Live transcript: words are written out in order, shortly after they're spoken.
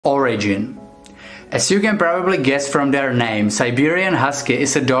Origin. As you can probably guess from their name, Siberian Husky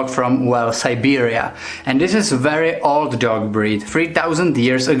is a dog from, well, Siberia. And this is a very old dog breed. 3000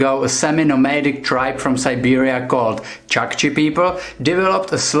 years ago, a semi-nomadic tribe from Siberia called Chukchi people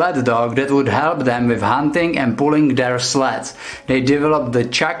developed a sled dog that would help them with hunting and pulling their sleds. They developed the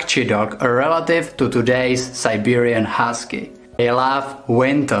Chukchi dog, a relative to today's Siberian Husky. They love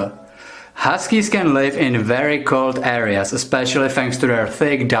winter. Huskies can live in very cold areas, especially thanks to their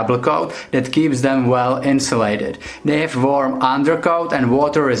thick double coat that keeps them well insulated. They have warm undercoat and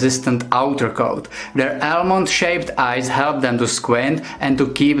water-resistant outer coat. Their almond-shaped eyes help them to squint and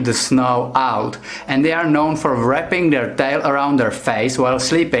to keep the snow out. And they are known for wrapping their tail around their face while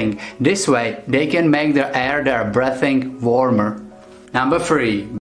sleeping. This way, they can make the air they are breathing warmer. Number 3.